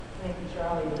Thank you,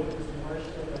 Charlie, and leading some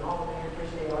worship, and all the man.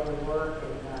 Appreciate all your work.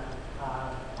 And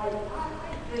I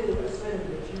do assume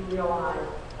that you realize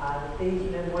that these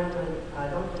men and women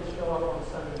don't just show up on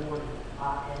Sunday morning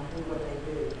and do what they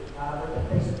do, but that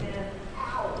they spend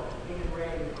hours being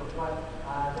ready for what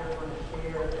they're going to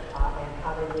share and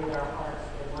how they lead our hearts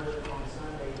in worship on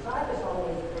Sunday. So I just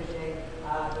always appreciate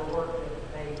the work that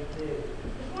they do.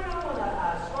 This morning I want to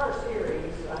start a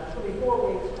series. It's going to be 4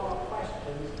 weeks called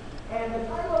Questions. And the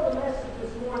title of the message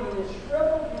this morning is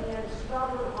Shriveled Men,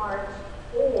 Stubborn Hearts,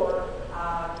 or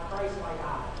Christ-like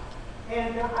Eyes.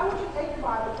 And I want you to take your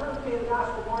Bible, turn to me in the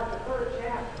Gospel of Mark, the 3rd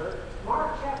chapter.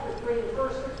 Mark chapter 3, the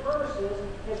first 6 verses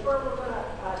is where we're going to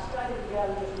study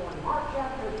together this morning. Mark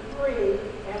chapter 3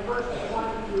 and verses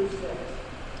 1 through 6.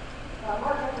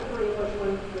 Mark chapter 3, verse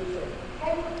 1 through 6.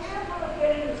 Have you ever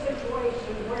been in a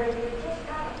situation where you just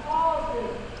kind of pause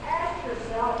and ask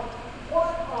yourself,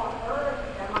 what on earth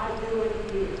am I doing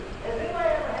here? Has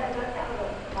anybody ever had that kind of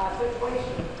a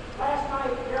situation? Last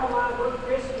night, Caroline, Brooke,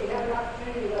 Christy had the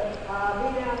opportunity to be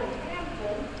down in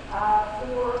Hampton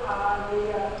for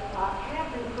the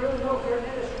Hampton Crew Military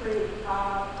Ministry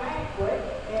banquet.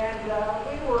 And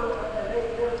there were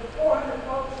 400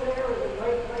 folks there. It was a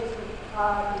great place,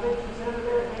 convention center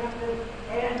there in Hampton.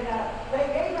 And they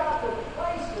gave out the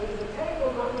places, the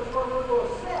table numbers where we're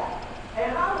going to sit.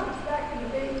 And I was expecting to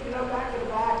be, back in the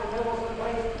back or middle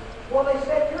someplace. Well, they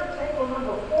said, you're at table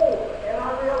number 4. And I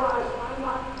realized I'm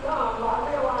not dumb. I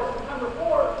realized that number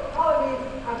 4 probably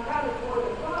means I'm kind of toward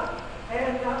the front.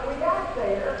 And we got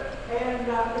there and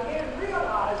began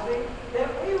realizing that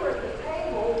we were at the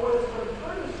table with some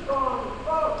pretty strong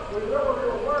folks. We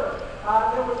really were.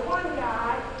 There was one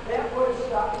guy that was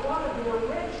one of the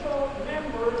original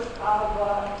members of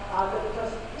the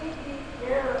Tuskegee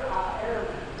Airmen.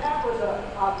 That was a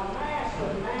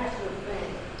massive thing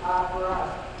for us.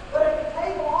 But at the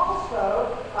table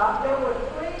also, there were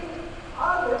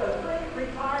 3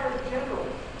 retired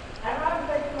generals. And I'm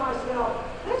thinking to myself,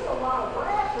 this is a lot of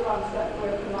brass that I'm sitting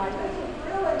with tonight. This is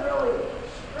really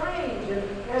strange. And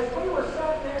as we were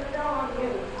sitting there, Caroline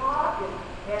began to talk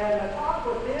and talk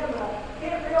with them.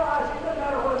 Didn't realize it doesn't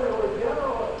matter whether they were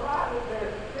general or private,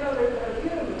 they're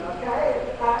human, okay?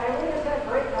 And we just had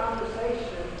great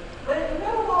conversation. But in the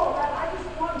middle of all that, I just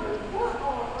wondered, what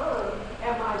on earth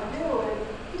am I doing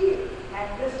here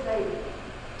at this table?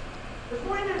 This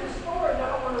morning there's a story that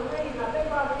I want to read, and I think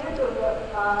by the end of the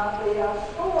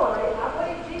story, I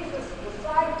believe Jesus'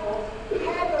 disciples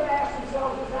had to ask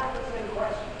themselves exactly the same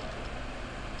question.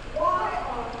 Why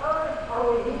on earth are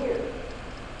we here?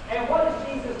 And what is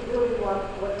Jesus doing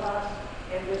with us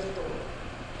in this story?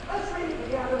 Let's read it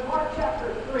together. Mark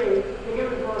chapter 3,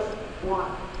 beginning with verse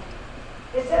 1.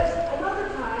 It says, another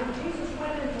time Jesus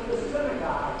went into the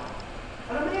synagogue,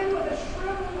 and a man with a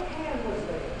shriveled hand was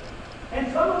there. And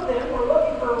some of them were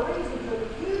looking for a reason to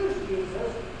accuse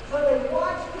Jesus, so they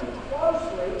watched him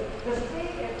closely to see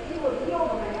if he would heal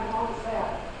the man on the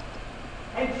Sabbath.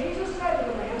 And Jesus said to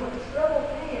the man with the shriveled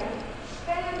hand,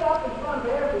 stand up in front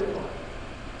of everyone.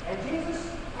 And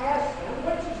Jesus asked him,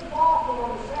 which is lawful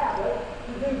on the Sabbath,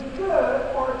 to do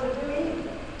good or to do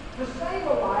evil, to save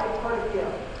a life or to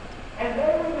kill? And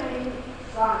they remained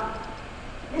silent.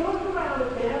 He looked around at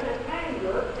them in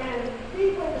anger and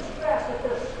deeply distressed at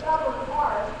their stubborn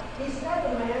hearts. He said to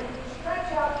the man,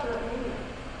 stretch out your hand.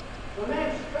 The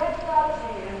man stretched out his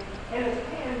hand, and his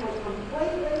hand was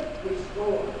completely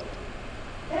restored.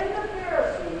 Then the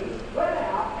Pharisees went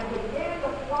out and began to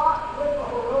plot with the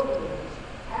Herodians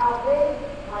how they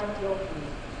might kill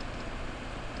Jesus.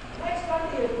 Next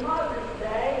Sunday is Mother's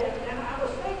Day, and I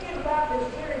was thinking about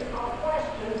this series called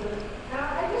Questions, and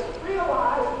I just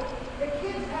realized the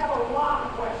kids have a lot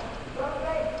of questions.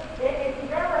 If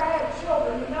you've ever had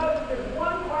children, you know that there's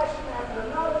one question after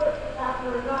another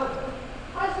after another.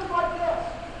 Questions like this.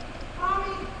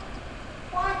 Mommy,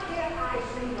 why can't I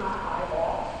see my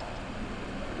eyeballs?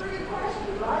 Pretty good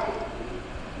question, right?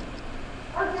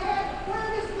 Or Dad, where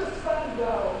does the sun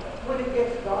go when it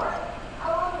gets dark? I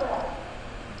love that.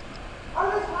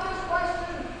 Or this last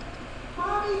question,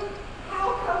 Mommy,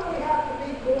 how come we have to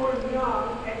be born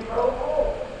young and grow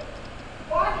old?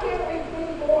 Why can't we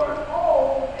be born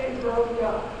old and grow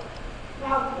young?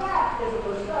 Now that is a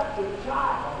perceptive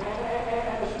child,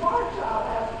 and a smart child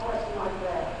asks a question like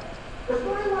that. This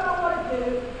morning what I want to do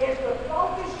is to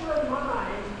focus your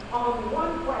mind on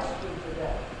one question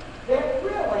today that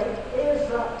really is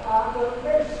the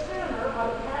very center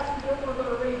of the passage that we're going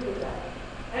to read today.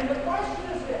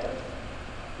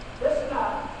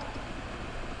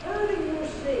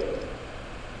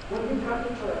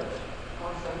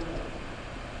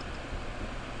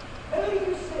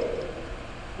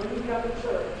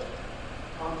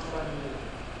 on Sunday morning.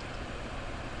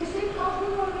 You see, because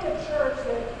we want to be a church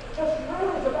that just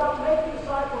really is about making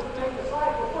disciples and make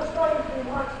disciples, we're starting through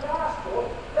Mark's Gospel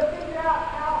to figure out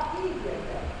how he did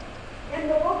that. In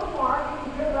the book of Mark, you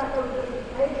can turn back over just a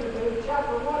page or two,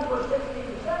 chapter 1, verse 16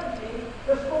 and 17,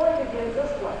 the story begins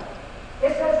this way.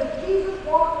 It says that Jesus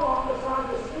walked along beside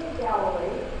the Sea of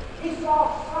Galilee. He saw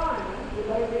Simon, who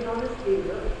later known as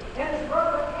Peter, and his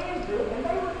brother Andrew, and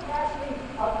they were casting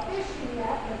a fishing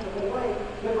net into the lake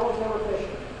because they were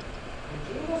fishing. And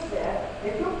Jesus said,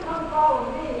 if you'll come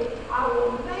follow me, I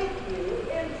will make you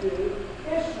into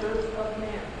fishers of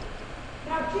men.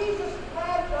 Now, Jesus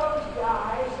led those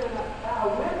guys and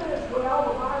women as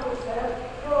well, the Bible says,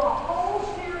 through a whole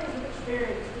series of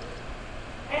experiences.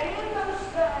 And in those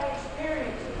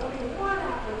experiences, one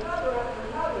after another,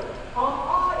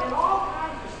 in all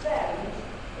kinds of settings,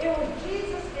 it was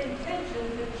Jesus' intention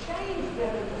to change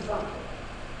them into something.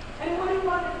 And what he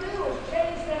wanted to do was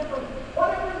change them from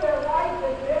whatever their life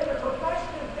had been, their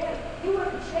profession had been. He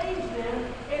wanted to change them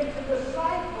into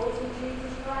disciples of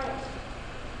Jesus Christ.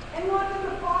 And he wanted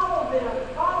them to follow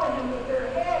him with their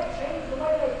head, change the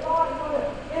way they thought. He wanted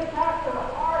to impact their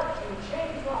hearts and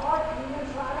change the heart from the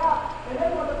inside out. And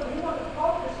he wanted to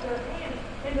focus their hands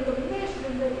into the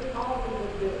mission that he called them to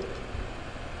do.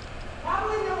 I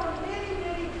believe there were many,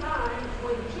 many times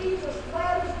when Jesus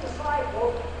led his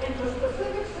disciples into a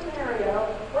specific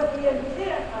scenario with the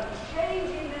intent of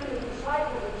changing them into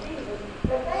disciples of Jesus,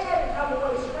 that they had to come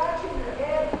away scratching their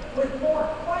head with more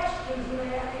questions than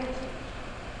they had answers.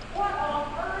 What on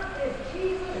earth is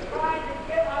Jesus trying to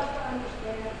get us to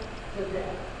understand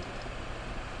today?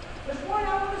 This morning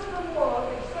I want us to look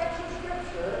at a section of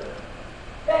Scripture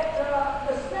that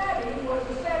the setting was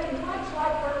a setting much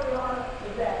like where we are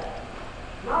today.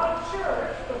 Not a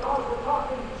church, because we're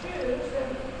talking to Jews, and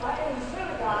in the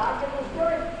synagogue. It was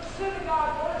during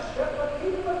synagogue worship, but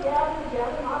people would gather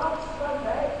together, not on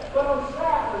Sunday, but on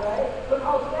Saturday,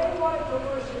 because they wanted to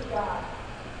worship God.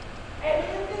 And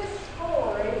in this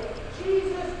story,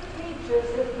 Jesus teaches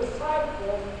his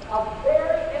disciples a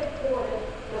very important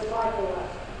disciple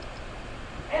lesson.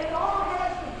 And it all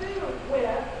has to do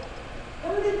with,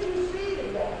 who did you see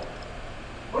today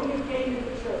when you came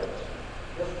into church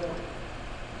this morning?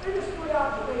 There are just three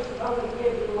observations I want to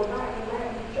give you. We're back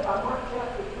in Mark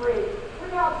chapter 3.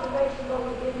 Three observations I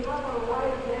want to give you. I'm going to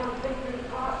write it down, think through the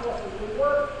process as we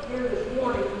work here this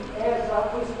morning as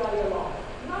we study along.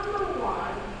 Number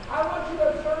one, I want you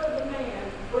to observe the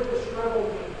man with the shriveled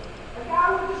hand. A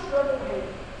guy with the shriveled hand.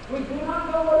 We do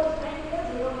not know what his name is.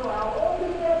 We don't know how old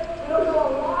he is. We don't know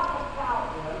a lot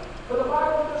about him. But the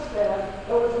Bible just says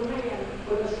there was a man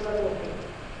with a shriveled hand.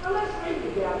 Now let's read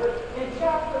together in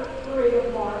chapter 3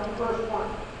 of Mark, verse 1.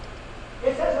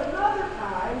 It says, another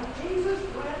time, Jesus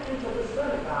went into the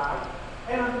synagogue,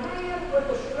 and a man with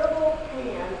a shriveled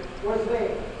hand was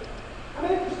there. I'm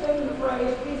interested in the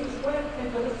phrase, Jesus went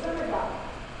into the synagogue.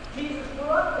 Jesus grew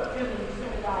up attending the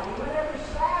synagogue. He went every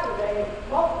Saturday,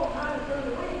 multiple times during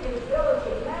the week in his village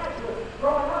of Nazareth,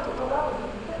 growing up, because that was the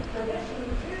tradition of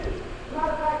the Jews. As a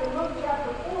matter of fact, in Luke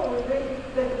chapter 4, we read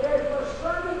that the very first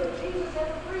sermon that Jesus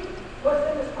ever preached was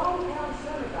in his hometown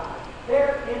synagogue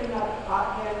there in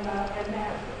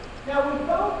Nazareth. Now, we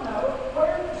don't know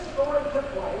where this story took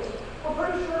place. We're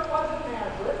pretty sure it wasn't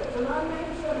Nazareth. It's an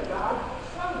unnamed synagogue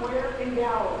somewhere in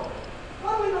Galilee.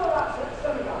 What do we know about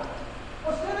synagogues?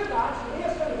 Well, synagogues, to be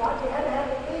a synagogue, you had to have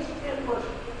at least 10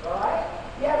 worshippers, all right?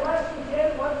 You had less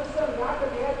than 10, wasn't a synagogue, but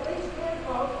you had at least 10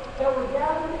 folks that were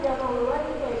gathered together on a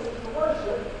regular basis to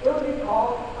worship. It would be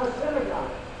called a synagogue.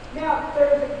 Now,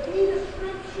 there is a key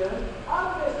description of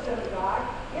this synagogue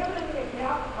given in the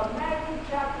account of Matthew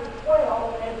chapter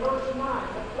 12 and verse 9.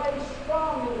 It plays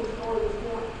strong in the story this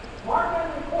morning. Mark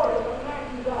doesn't record it, but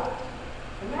Matthew does.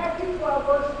 In Matthew 12,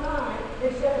 verse 9,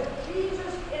 it says,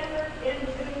 Jesus entered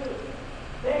into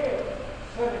their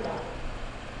synagogue.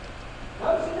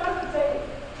 Notice it doesn't say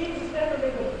Jesus entered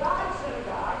into God's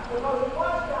synagogue, because it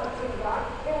was God's synagogue.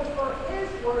 It was for his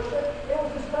worship. It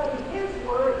was to study his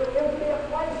word. It would be a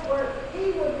place where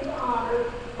he would be honored.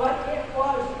 But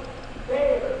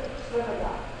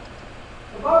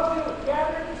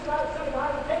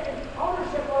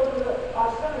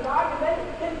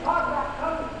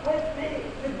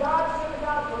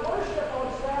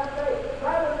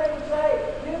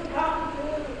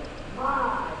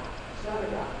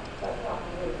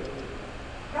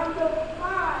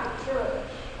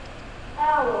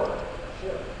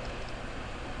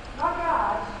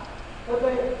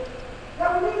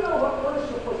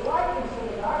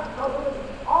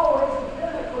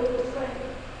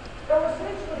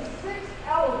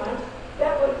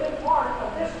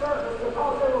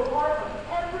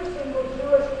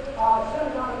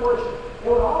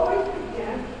would always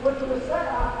begin with the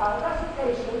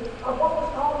recitation of what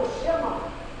was called the Shema.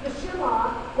 The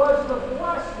Shema was the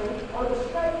blessing or the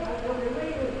statement that we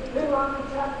read in Deuteronomy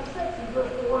chapter 6 and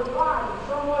verse 4 and 5. And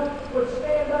someone would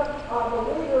stand up,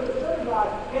 the leader of the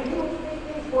synagogue, and he would speak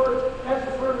these words as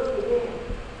the service began.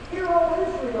 Hear, O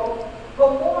Israel, the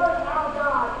Lord our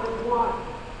God is one.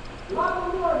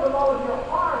 Love the Lord with all of your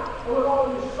heart, and with all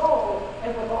of your soul,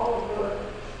 and with all of your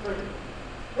strength.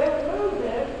 They would move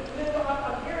then to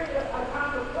a period, a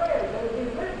time of prayers. They would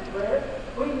be written prayers.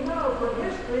 We know from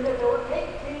history that there were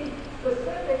 18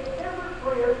 specific different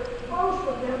prayers. Most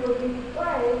of them would be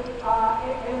prayed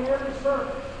in every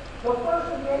service. The first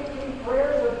of the 18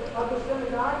 prayers of the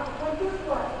synagogue went this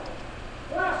way.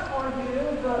 Blessed are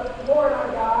you, the Lord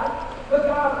our God, the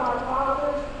God of our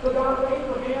fathers, the God of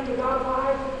Abraham, the God of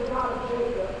Isaac, the God of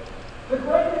Jacob, the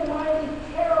great and mighty,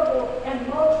 terrible, and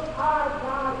most high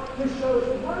God who shows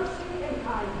mercy and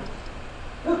kindness,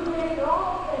 who created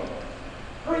all things,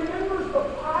 remembers the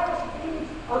pious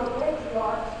deeds of the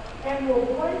patriarchs, and will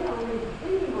bring a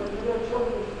redeemer to their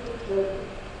children's children.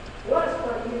 Blessed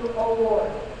are you, O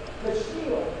Lord, the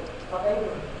shield of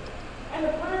Abraham. And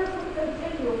the prayers would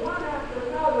continue one after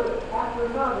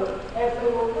another, as they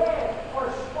were read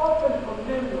or spoken from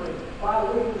memory by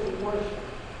leaders in worship.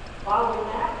 Following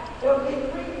that, there would be the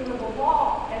reading of the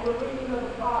law and the reading of the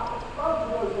prophets. Both of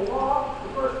those, the law,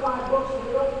 the first 5 books of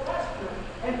the Old Testament,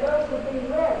 and those would be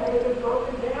read. They had been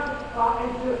broken down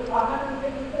into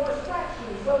 154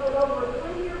 sections, so that over a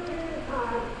 3-year period of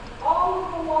time, all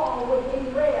of the law would be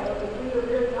read over a 3-year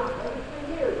period of time, every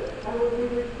 3 years, and would be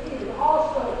repeated.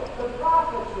 Also, the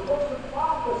prophets, the books of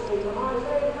prophecy from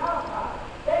Isaiah and Malachi,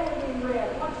 they would be read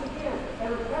once again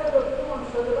in repetitive form,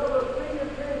 so that over a 3-year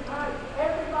period of time,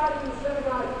 everybody in the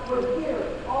synagogue would hear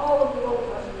all of the Old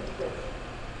Testament scripture.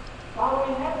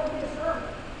 Following that would be a sermon.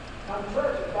 Now,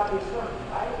 church has got to be a sermon,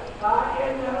 right?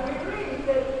 And we read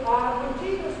that when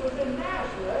Jesus was in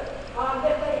Nazareth,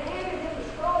 that they handed him the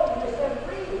scroll and they said,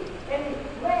 read. And he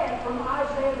read from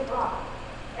Isaiah the prophet.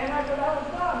 And after that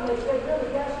was done, they said, you're the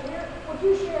guest here. Would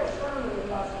you share a sermon with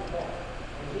us today?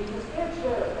 And Jesus did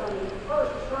share a sermon.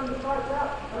 First, the sermon starts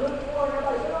out, and look forward,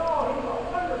 everybody said, oh, he's a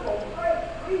wonderful, great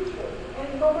preacher. And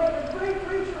he's going to make a great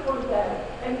preacher one day.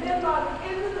 And then by the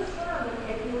end of the sermon,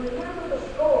 if you remember the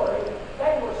story,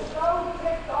 they were so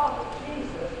ticked off at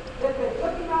Jesus that they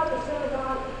took him out of the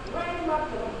synagogue, ran him up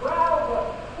to the brow of the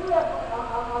cliff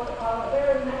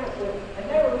there in Nazareth, and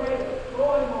they were ready to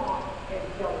throw him off and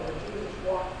kill him. And Jesus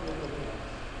walked through the midst.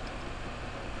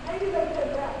 Maybe they did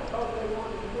that because they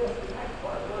wanted to miss the next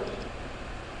part of worship.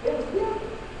 It was given.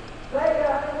 They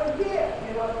would give,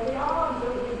 the alms that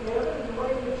would be given, the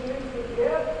way the Jews would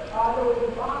give, there would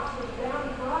be boxes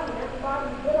down front, and everybody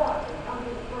would get up and come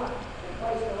to the front and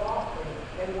place their offering.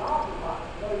 And the offering box,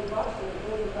 those buses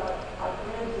included our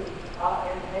friends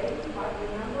in Haiti, you might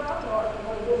remember, I don't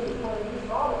know if this is when you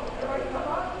saw it, everybody come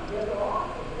up and give their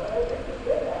offering. They just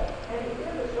did that. And at the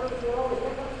end of the service, they always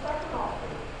take up a second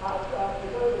offering to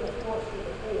go to the force of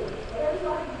the poor. But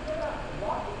everybody would get up and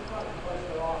walk to the front and place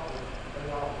their offering in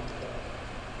the offering space.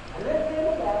 And then at the end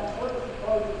of that, the service would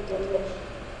close with the benediction.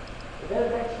 The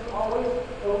benediction always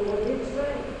would be the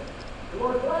same. The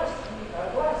Lord bless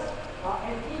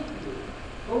and keep you.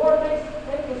 The Lord make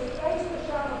his face to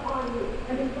shine upon you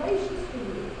and be gracious to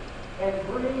you and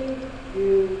bring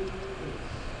you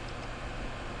peace.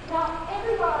 Now,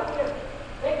 everybody, if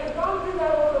they had gone through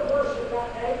that order of worship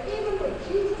that day, even with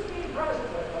Jesus being present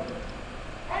with them,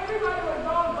 everybody would have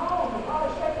gone home and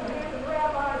probably shaken hands with the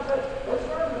rabbi and said, let's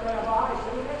serve the rabbi,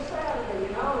 see you next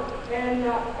Saturday, And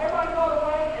everybody went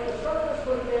away, and the service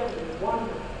would have been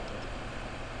wonderful.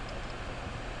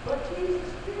 But Jesus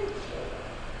did show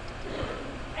up.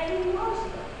 And he was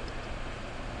there.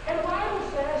 And the Bible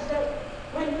says that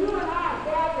when you and I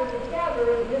gather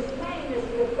together in his name as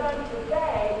we have done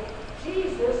today,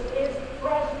 Jesus is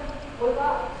present with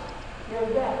us here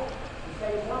today. You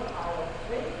say, well, I don't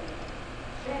see.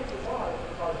 Chances are it's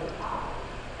because your eyes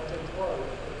have been closed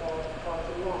because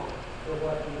too long for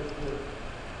what he is doing.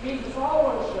 Jesus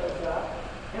always shows up,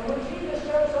 and when Jesus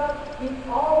shows up, he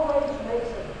always makes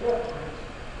a difference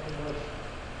in worship.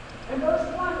 In verse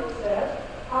 1 it says,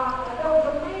 there was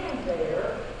a man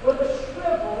there with a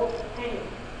shriveled hand.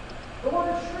 The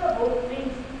word shriveled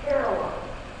means paralyzed.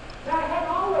 Now, he hadn't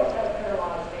always had a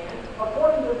paralyzed hand.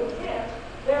 According to the text,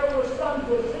 there was some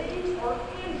disease or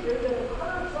injury that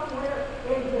occurred somewhere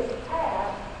in his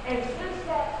past, and since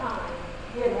that time,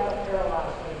 he had had a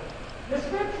paralyzed hand. The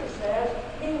scripture says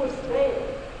he was there.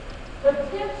 The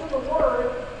tense of the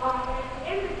word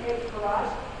indicates for us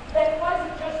that it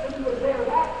wasn't just that he was there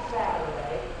that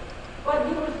Saturday, but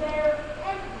he was there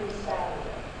every Saturday.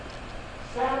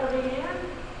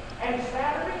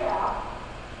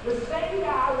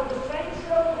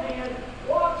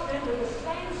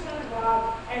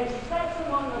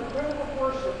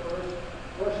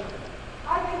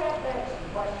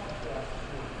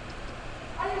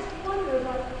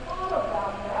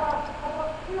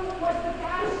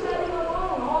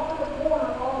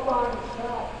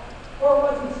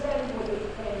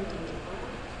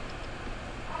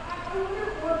 I wonder,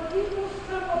 were people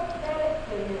sympathetic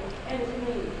to him and his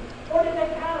needs? Or did they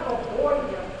kind of avoid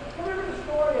him? Remember the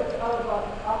story of the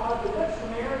Good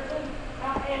Samaritan? The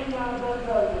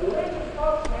religious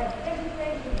folks had busy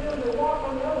things to do, and they walked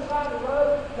on the other side of the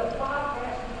road to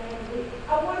bypass the man's need.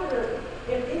 I wonder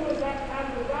if he was that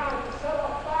kind of a guy that set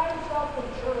off by himself from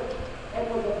church and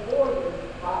was avoided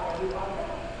by everybody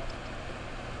else.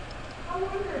 I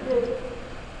wonder, did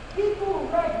people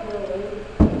regularly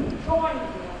join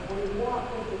him when he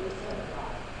walked into the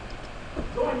synagogue?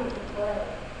 Join him in prayer.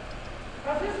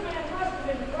 Now, this man must have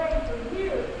been praying for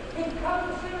years. He'd come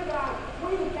to synagogue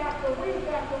week after week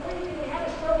after week, and he had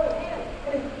a shriveled hand.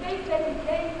 And he'd think that he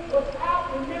came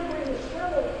without remembering his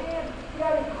shriveled hand. He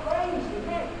got crazy.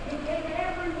 Man, he came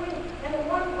every week, and the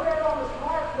one prayer on his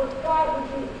heart was, God, would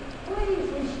you please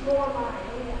restore my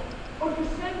hand? Would you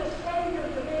send a Savior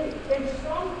to me in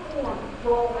some form to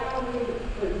allow me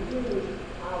to use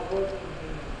my working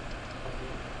hand?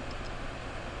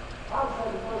 I'll say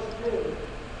in verse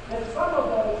 2. And some of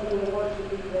those who were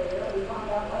worshiping there, we find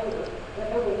out later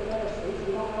that they were Pharisees.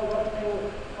 We don't know what they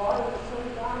were part of the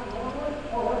synagogue normally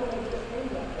or what they just came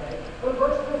that day. But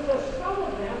verse 2 says some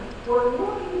of them were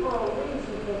looking for a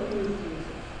reason to lose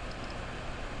Jesus.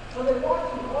 So they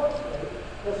watched him closely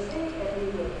to see if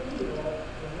he would heal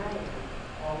the man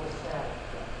on the Sabbath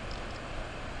day.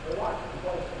 They watched him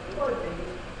closely. The word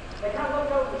means they kind of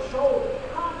looked over the shoulder,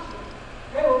 conscious.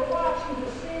 They were watching to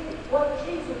see what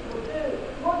Jesus would do,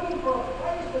 looking for a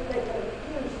place that they could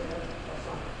accuse him of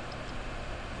something.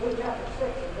 Luke chapter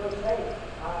 6 and verse 8,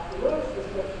 Luke's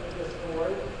description of this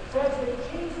story says that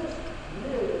Jesus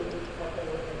knew what they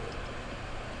were doing.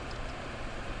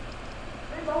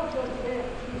 Friends, I want you to understand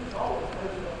that Jesus always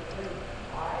knows what to do.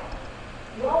 Alright?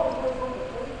 He always knows what to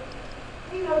do.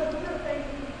 He knows what you're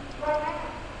thinking right now.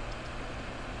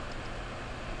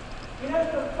 He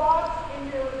knows the thoughts in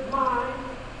your mind.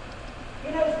 He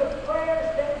knows the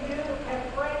prayers that you have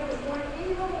prayed this morning,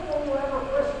 even before you ever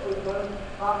whispered them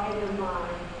in your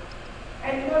mind.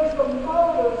 And he knows the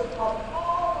motives of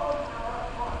all of our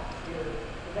hearts here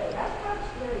today. That's not a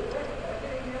scary thing.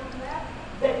 Everybody hear that?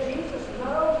 That Jesus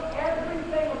knows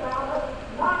everything about us,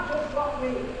 not just what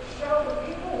we show the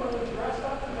people when we dress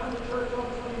up and come to church on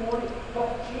Sunday morning, but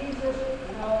Jesus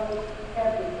knows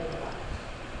everything about us.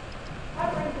 That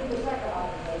brings me to the second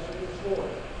observation of the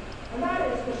story. And that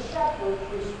is the shepherd's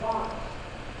response.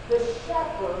 The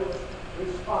shepherd's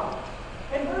response.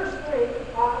 In verse 3, the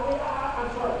stubborn heart.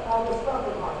 The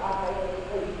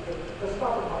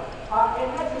stubborn heart. And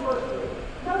that's in verse 3.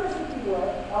 Notice, if you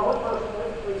would, what verse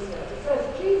 3 says. It says,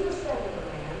 Jesus said to the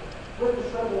man with the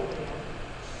shriveled hand,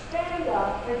 stand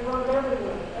up in front of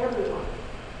everyone.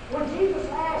 When Jesus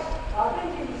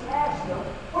asked them,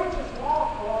 which is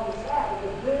lawful on the Sabbath, to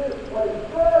do what is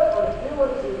good or to do what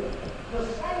is evil, to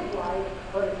save life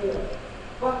or to kill it.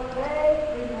 But they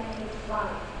remained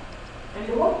silent. And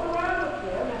he looked around at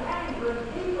them in anger and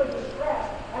deeply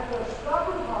distressed at their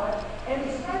stubborn hearts, and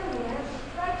he said to the man,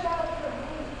 stretch out your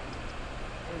hand.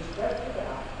 And he stretched it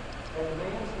out, and the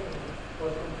man's hand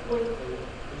was completely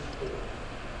restored.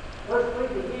 Verse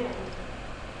 3 begins,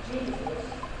 Jesus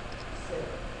said.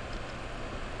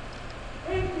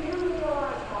 And do you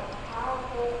realize how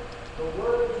powerful the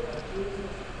words of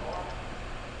Jesus are?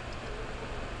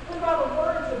 Think about the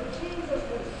words of Jesus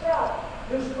himself,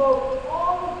 who spoke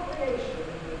all of creation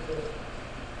into existence.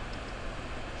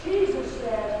 Jesus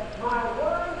said, my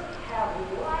words have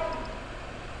life,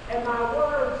 and my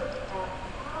words have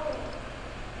power.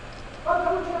 But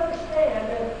don't you understand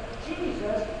that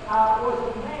Jesus was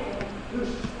a man who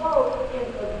spoke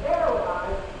into their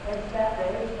lives, and that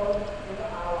they spoke into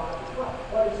our lives as well.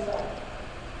 What did he say?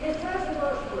 It says in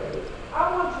verse 3, I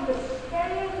want you to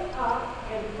stand up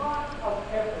in front of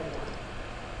everyone.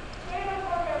 Stand up in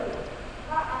front of everyone.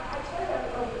 I say that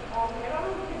because, and I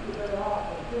don't give you very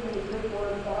often too many Greek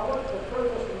words, but I want to throw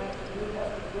this in the New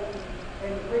Testament written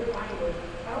in the Greek language,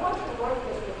 and I want you to write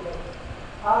this with me.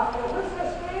 And when it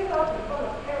says stand up in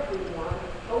front of everyone,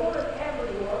 the word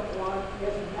everyone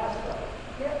is meso.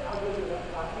 I'll give you that.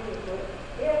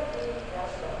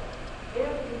 M-E-S-O.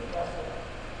 M-E-S-O.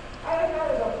 I think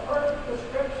that is a perfect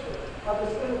description of the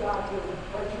synagogue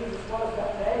where Jesus was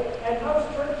that day, and most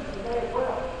churches today as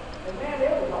well. And man, it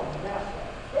was a mess up.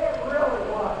 It really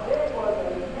was. It was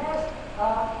a messed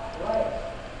up place.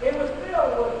 It was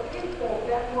filled with people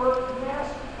that were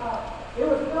messed up. It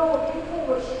was filled with people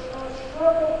with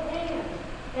shriveled hands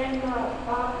and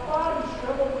bodies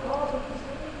shriveled because of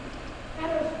disease. And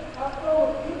it was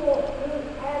filled with people who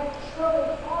had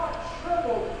shriveled hearts,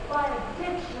 shriveled by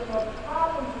addiction or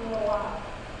problems in their lives.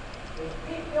 It was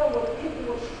filled with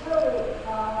people with shriveled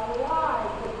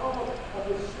lives because of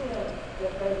the sin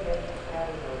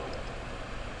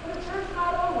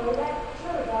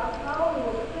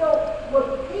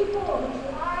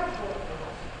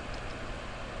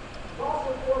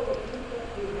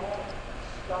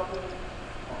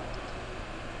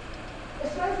It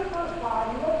says in verse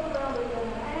 5, he looked around again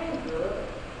in anger,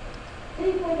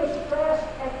 deeply distressed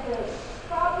at their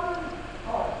stubborn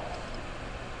hearts.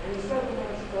 And he said to the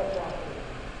man, stretch out your hand.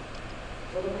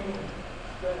 So the man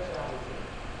stretched out his hand.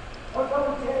 What come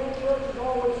to tell you, church is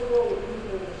always filled with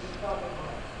people with stubborn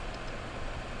hearts.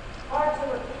 Hearts that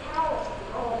are callous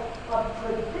because of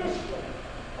tradition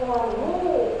or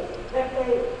rules that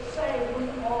they say we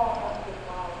all have to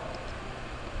follow.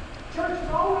 Church is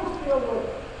always filled with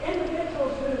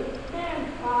individuals who,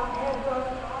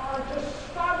 are just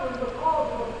stubborn because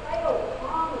of the failed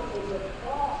promises of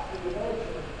false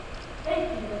religion,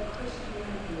 thinking that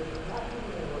Christianity is nothing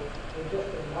more than just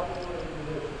another way of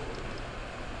religion.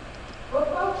 But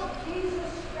folks, Jesus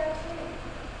steps in,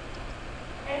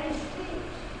 and he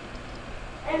speaks,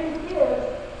 and he gives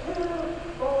two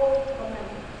bold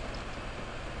commandments.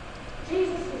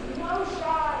 Jesus is no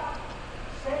shy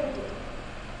Savior.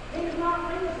 He does not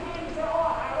wring his hand and say,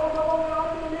 oh, I don't know what we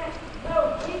ought to do next.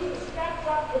 No, Jesus steps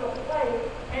up to the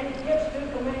plate and he gives two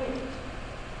commands.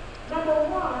 Number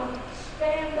one,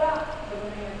 stand up to the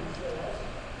man, he says.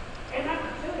 And number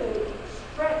two,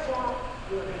 stretch out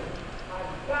your hand.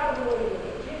 I've got to believe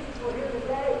that if Jesus were here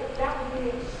today, that would be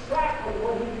exactly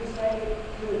what he would say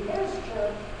to his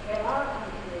church and our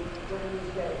country during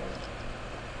these days.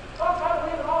 Folks, I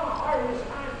believe it all my heart it is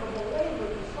time for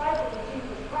believers, disciples of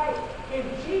Jesus Christ, in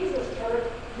Jesus' church,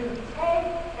 to take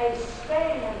a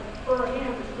stand for him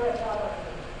to stretch out our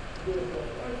hands. Do his will.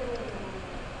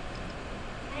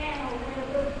 And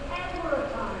if there's ever a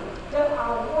time that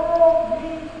our world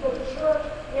needs the church,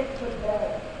 it's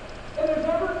today. If there's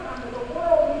ever a time that the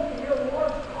world needs to hear the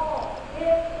Lord's call,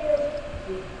 it is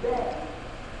today.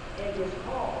 And his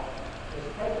call is to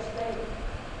take a stand and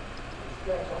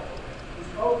stretch out your hands. He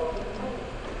spoke to the man.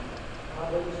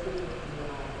 I believe speaking to you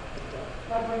and I today.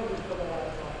 That brings us to the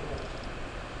last observation.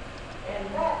 And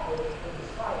that is the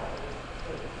disciples'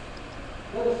 faith.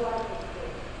 The disciples'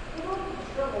 faith. We look at the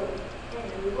struggle and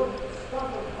we look at the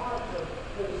stubborn hearts of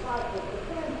the disciples, but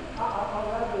then,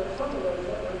 rather, some of those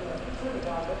that were in the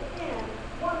synagogue, but then,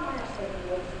 one last thing we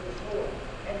notice in this story,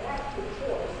 and that's the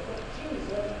choice that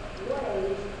Jesus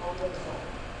lays on the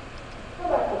disciples. Go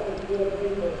back with me to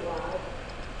read verse 5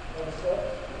 and 6.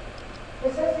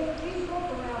 It says, Jesus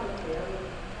looked around at them in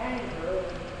anger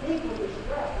and deeply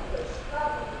distressed at their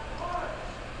stubborn hearts.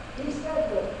 He said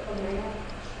to the man,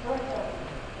 stretch out your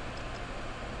hand.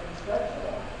 And stretch it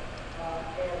out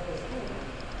as his hand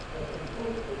was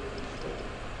completely restored.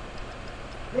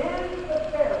 Then the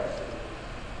Pharisees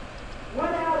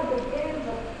went out and began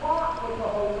to plot with the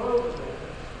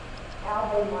Herodians how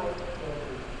they might kill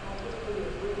Jesus. Now, just to be a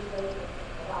brief statement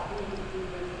about who these Jews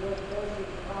were. The Pharisees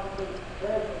were probably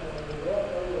very familiar with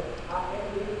it. They were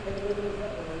individuals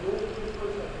that were religious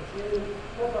keepers of the Jews.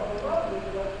 But the Herodians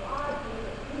were an odd group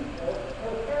of people that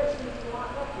the Pharisees were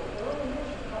not up with. They're only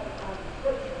mentioned a couple times in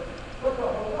Scripture. But the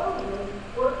Herodians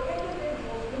were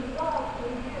individuals who loved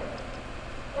King Herod.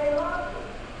 They loved him.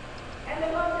 And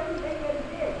they loved everything that he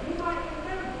did. You might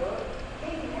remember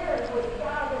King Herod was the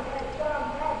guy that had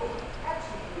John Baptist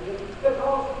executed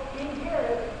because King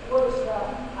Herod was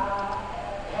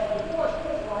had divorced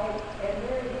his wife and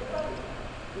married his brother.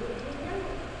 You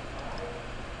remember?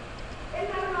 Isn't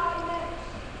that an odd mix?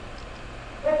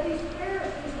 That these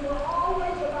Pharisees who were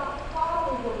always about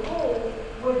following the rules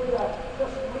would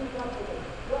just link up with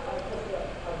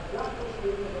a gutless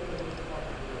reading of the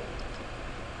Bible.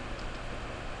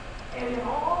 And in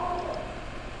all of that,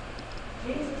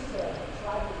 Jesus said, it's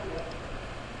like a gift.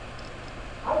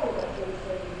 I think that's what he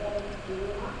said today to you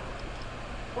and I.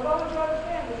 But I want you to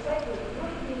understand the Satan is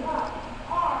linking up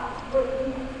arms with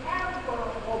whoever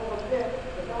will prevent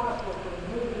the gospel from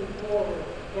moving forward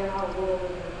in our world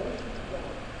and the nation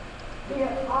today. Be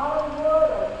it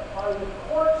Hollywood or the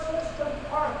court system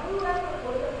or whoever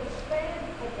will stand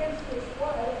against this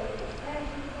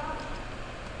expansion gospel.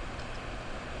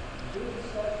 Jesus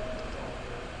says to the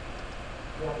disciples,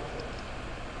 you have a choice.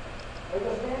 Are you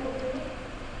going to stand with me? Are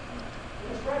you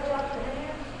going to stretch out your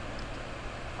hands?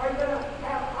 Are you going to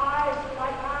have eyes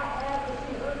like I have to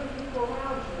see hurting people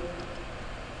around you?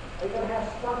 Are you going to have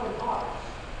stubborn hearts?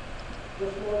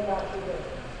 Just worry about your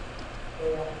business.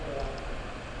 Day after day after day.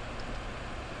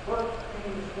 Work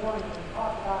came this morning and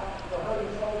talked about the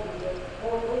hurting soldiers at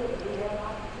Fort Lee. We had an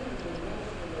opportunity to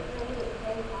minister to them. We just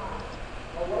came out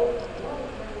away from one of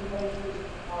the training bases,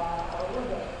 one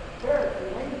of the very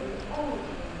lengthy only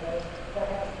training base that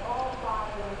has all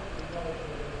 5 ranks of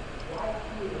military right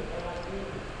here and right here.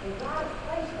 And God has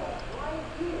placed us right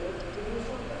here to do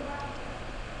something about it.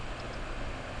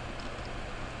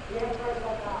 We have prayers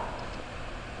like that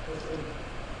this evening.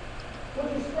 Would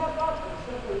you step up and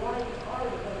simply write as hard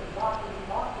as any doctrine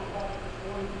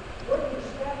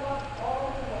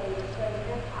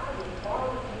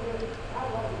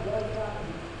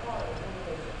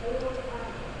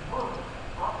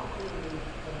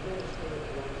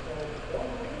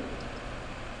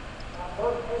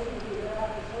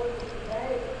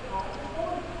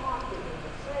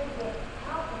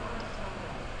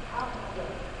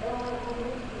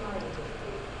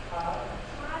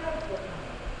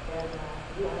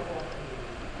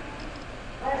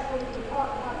Last week we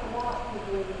talked about the lost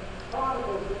people and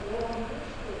prodigals that live on your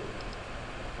street.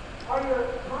 Are your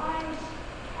minds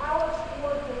calloused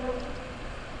toward them?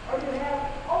 Or do you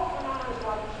have open eyes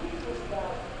like Jesus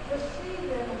does to see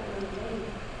them in their need?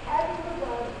 Have you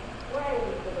begun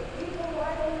praying for the people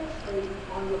right on your street,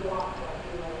 on your block, like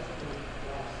you last week,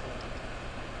 last Sunday?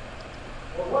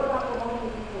 Or what about the lonely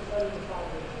people sitting beside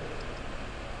your church?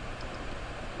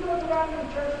 You look around your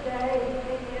church today and you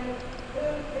think,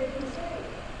 who did you see?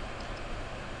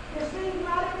 You see,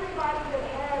 not everybody that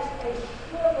has a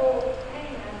shriveled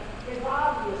hand is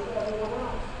obvious to everyone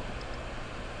else.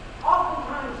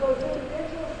 Oftentimes, those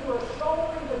individuals who are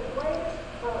shouldering the greatest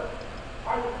burden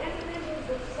are the individuals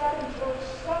that sat in church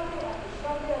Sunday after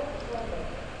Sunday after Sunday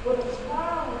with a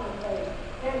smile on their face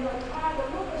and they're trying to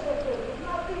look as if there's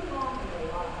nothing wrong in their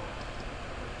life.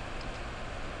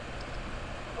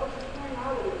 Folks, this morning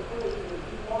I would encourage you as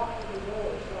you walk through the door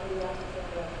Sunday after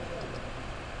Sunday after Sunday.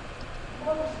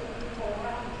 Notice the people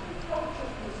around you. Don't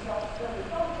just be self-centered.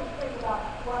 Don't just think about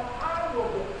what I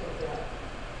will get today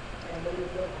and leave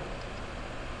it behind.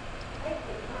 Take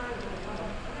the time to become a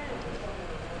friend to someone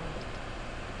around you.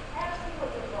 Ask them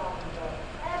what their problems are.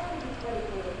 Ask them to pray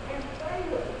for them and pray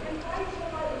with them. Invite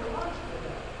somebody to lunch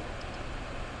today.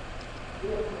 Be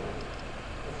a friend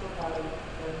to somebody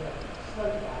in the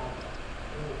sunshine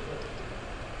in the church.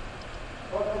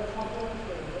 Lord, I just want to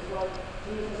understand, just like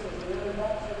Jesus is living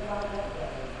that sitting on that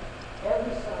day,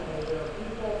 every Sunday there are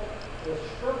people with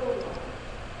shriveled lives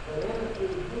that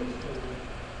intercede these people,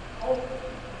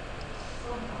 hopefully,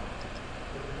 somehow,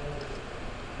 with the Holy Spirit.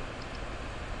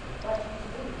 In fact,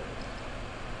 He's doing it.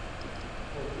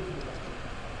 For you.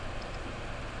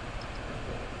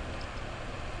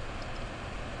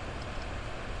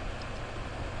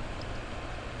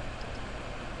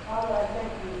 Father, I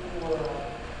thank you for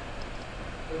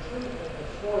the truth of the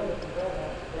story that we read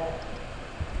about today.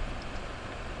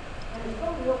 And it's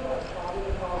so real for us, Father,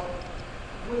 because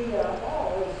we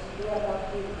all, as we have the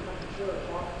opportunity to come to church,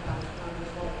 oftentimes come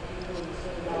just like the people in the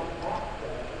synagogue that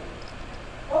day,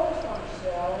 focused on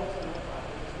ourselves and our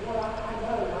problems. Lord, I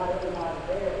know not everybody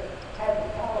there had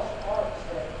the callous hearts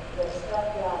that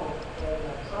stepped out and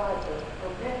tried to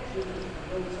prevent Jesus from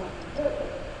doing something good.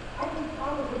 But I think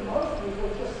probably most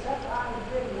people just sat by and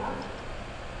did nothing.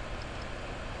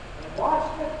 Watch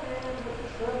the man with the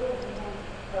shriveled hand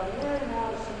come in and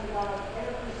out of synagogue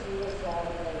every single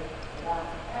Saturday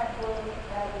without ever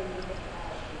having the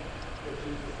compassion that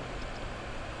Jesus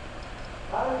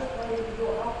had. I just pray that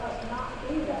you'll help us not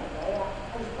be that way. I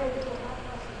just pray that you'll help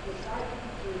us as disciples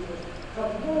of Jesus to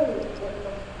move with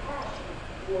compassion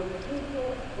toward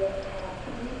people that have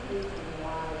deep roots in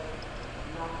their lives,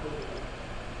 not believing.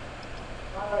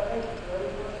 Father, I thank you for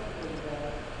every person here today.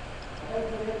 I thank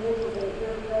you for the individuals that are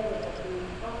here today that have been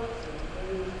hurts and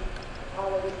bruised.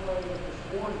 Father, I just pray that this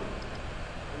morning,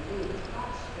 and you would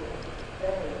touch them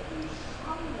today through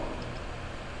someone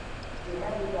who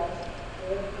have you guys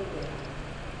care for them.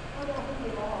 Find out who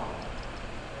they are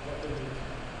and what they need.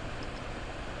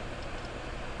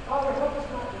 Father, help us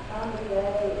not to come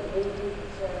today and leave you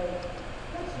and say,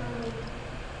 good sermon,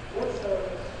 good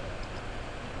service.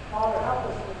 Father, help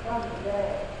us to come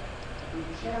today and be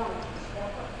challenged to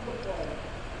step up to the plate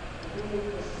and be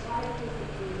disciples of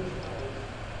Jesus Christ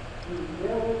who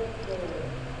really care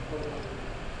for them.